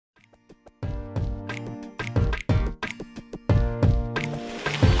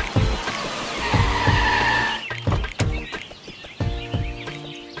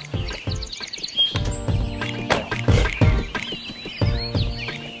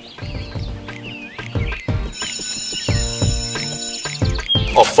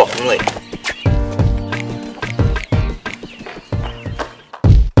I'm late.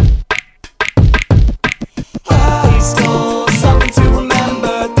 High school, something to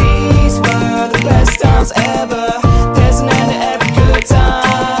remember. These were the best times ever. There's an end to every good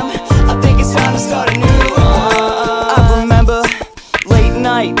time. I think it's time to start a new one. I remember late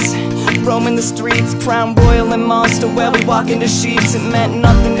nights, roaming the streets, Crown Royal and Monster, where we walk into sheets. It meant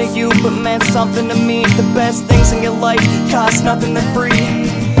nothing to you, but meant something to me. The best things in your life cost nothing to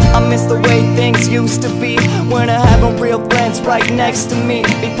free. I miss the way things used to be, when I had my real friends right next to me.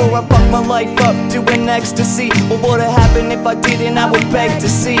 Before I fucked my life up doing ecstasy, what would've happened if I didn't? I would beg to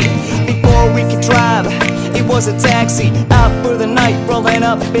see. Before we could drive, it was a taxi, out for the night, rolling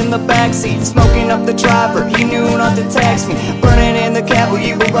up in the backseat, smoking up the driver, he knew not to tax me, burning in the cab while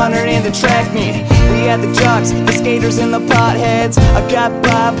you were running in the track meet. We had the jocks, the skaters, and the potheads. I got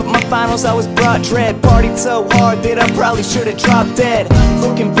by, but my finals I was brought dread. Partied so hard that I probably should've dropped dead.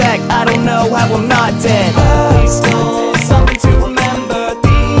 Looking back, I don't know how I'm not dead. High school, something to remember.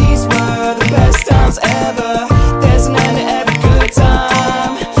 These were the best times ever. There's an end to every good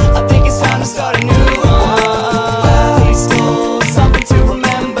time. I think it's time to start a new one. High school, something to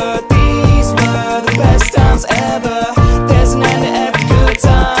remember. These were the best times ever. There's an end to every good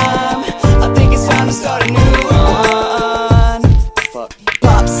time. I think it's time to start a new one.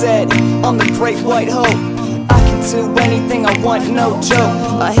 Pop said, I'm the great white hope. I can do anything I want, no joke.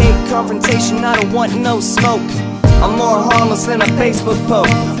 I hate confrontation, I don't want no smoke. I'm more harmless than a Facebook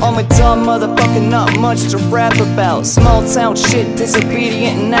post. I'm a dumb motherfucker, not much to rap about. Small town shit,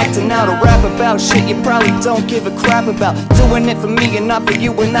 disobedient and acting out. A rap about shit you probably don't give a crap about. Doing it for me and not for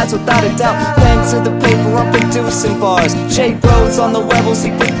you, and that's without a doubt. Pen to the paper, I'm producing bars. Jay Rhodes on the levels, he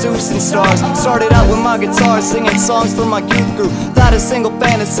producing stars. Started out with my guitar, singing songs for my youth group. Not a single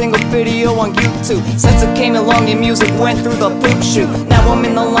fan, a single video on YouTube. Since I came along, your music went through the poop chute. Now I'm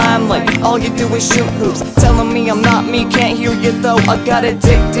in the limelight, all you do is shoot hoops. Telling me I'm not me, can't hear you though. I got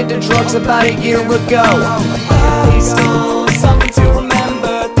addicted to drugs about a year ago. High school.